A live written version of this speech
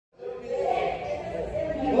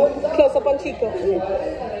chico.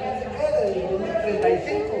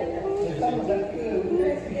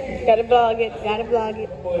 Gotta vlog it, gotta vlog it.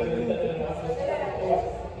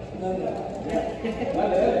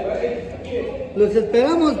 Los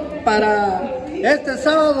esperamos para este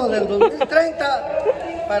sábado del 2030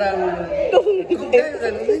 para el cumpleaños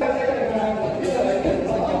de los niños.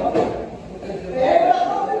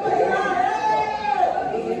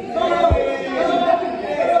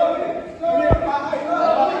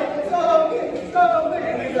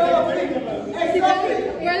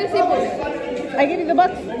 I gave you the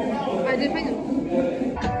box. I did find them.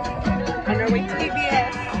 On our way to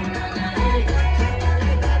VBS.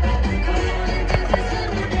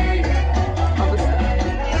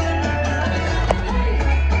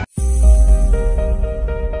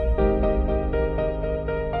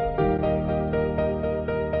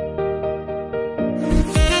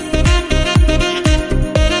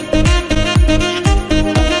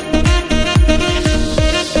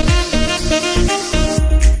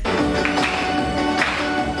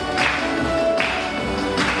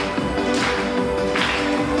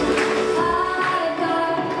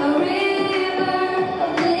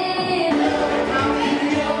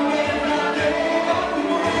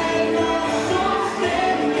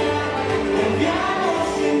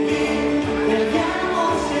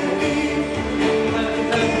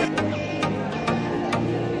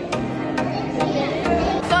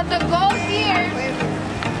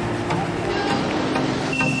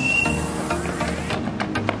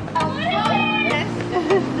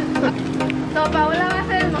 No, Paola va a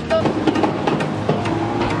hacer el motor.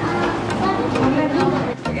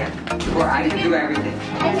 Or I can do everything.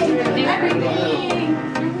 Everything.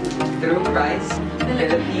 Through rice,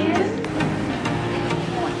 Philippines.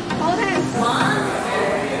 Hold hands. One.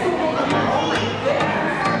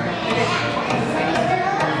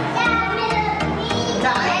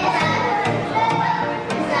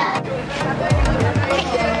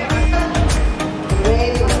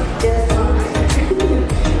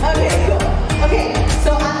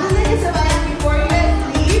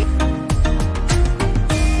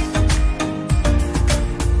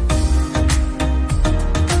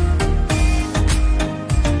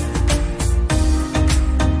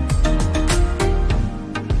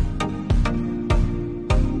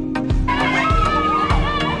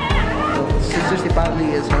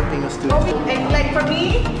 Is helping us do it. And like for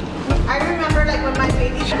me, I remember like when my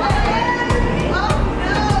baby oh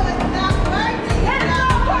no, it's not working. It's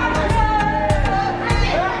not working.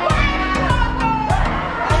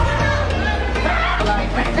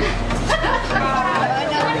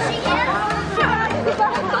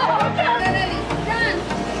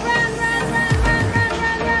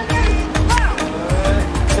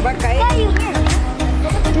 Se va a caer.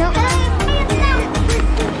 No.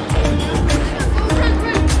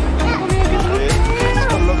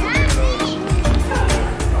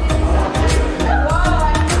 Wow.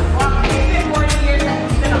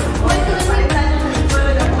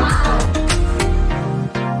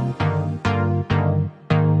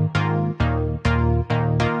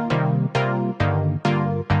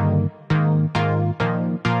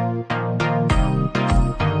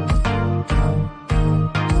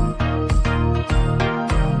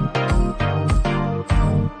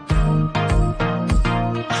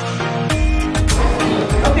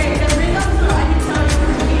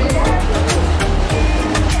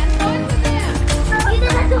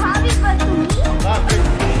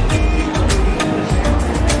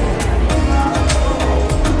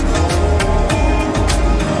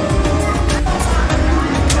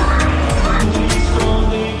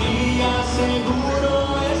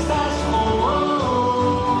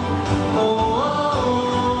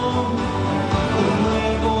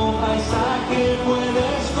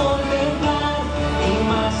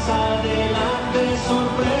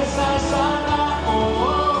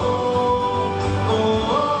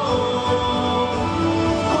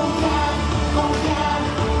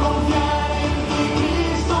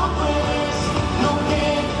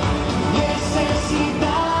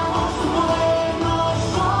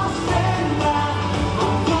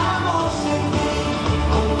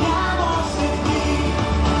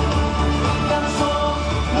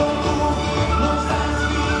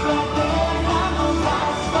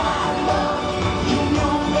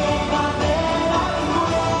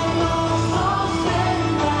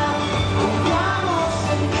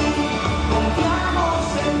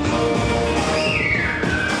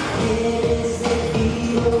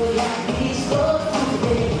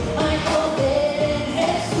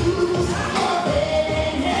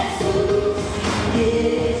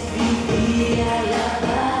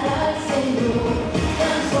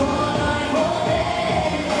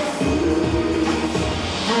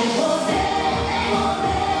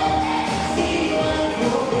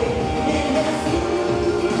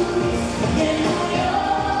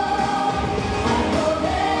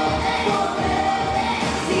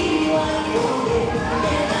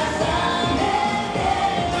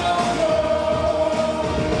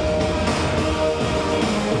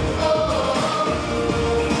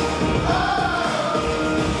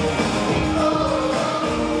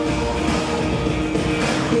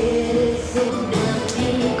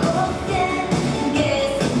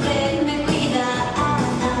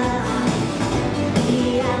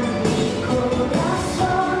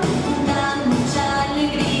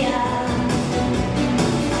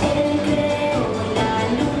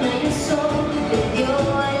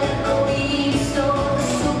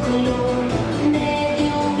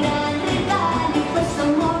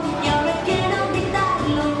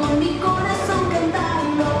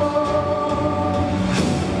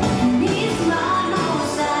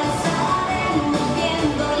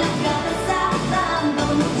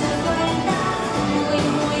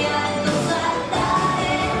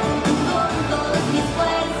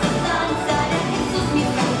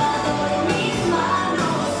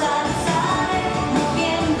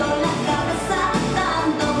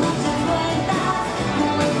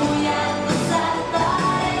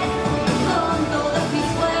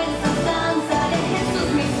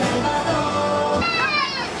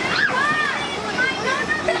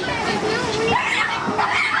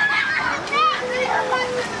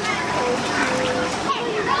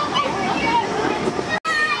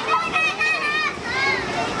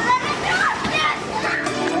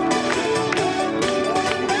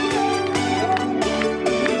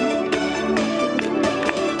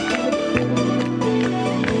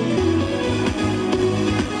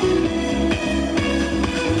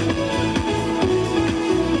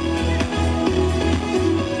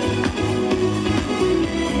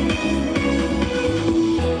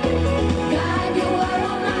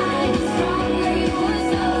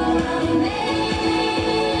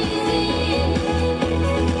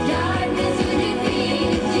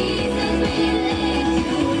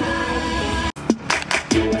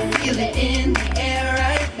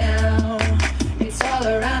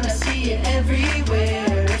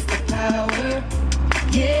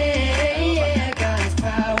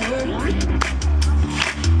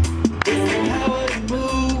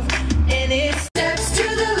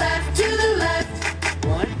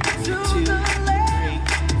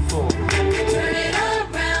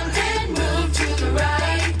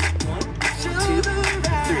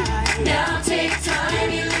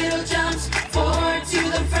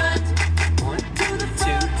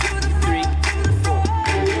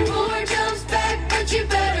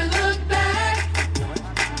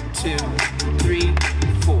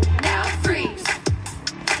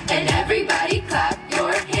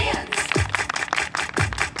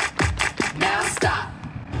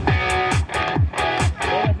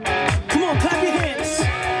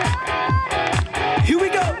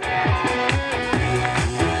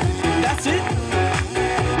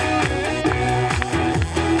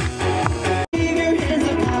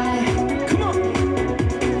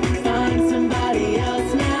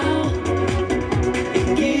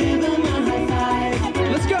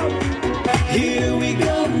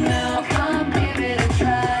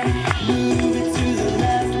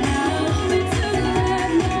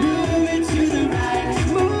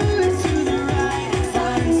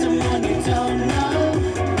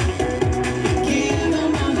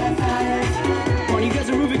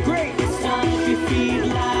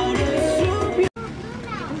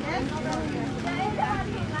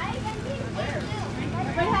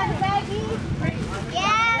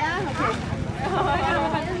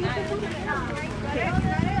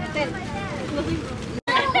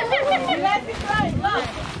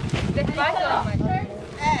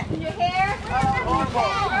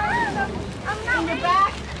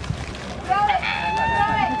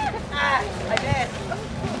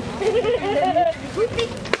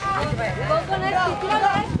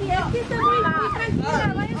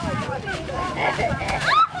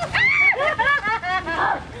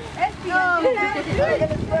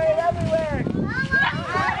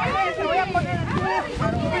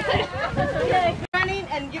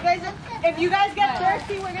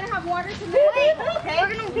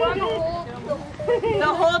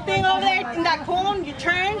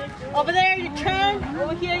 Over there, you turn.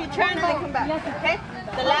 Over here, you turn and then come back. Okay?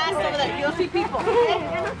 The last over there. You'll see people. Okay?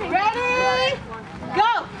 Ready?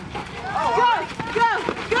 Go! Go! Go! Go!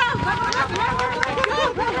 Go! Go!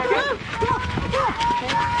 Go!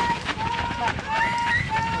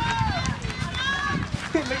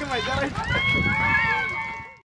 Look at my daughter.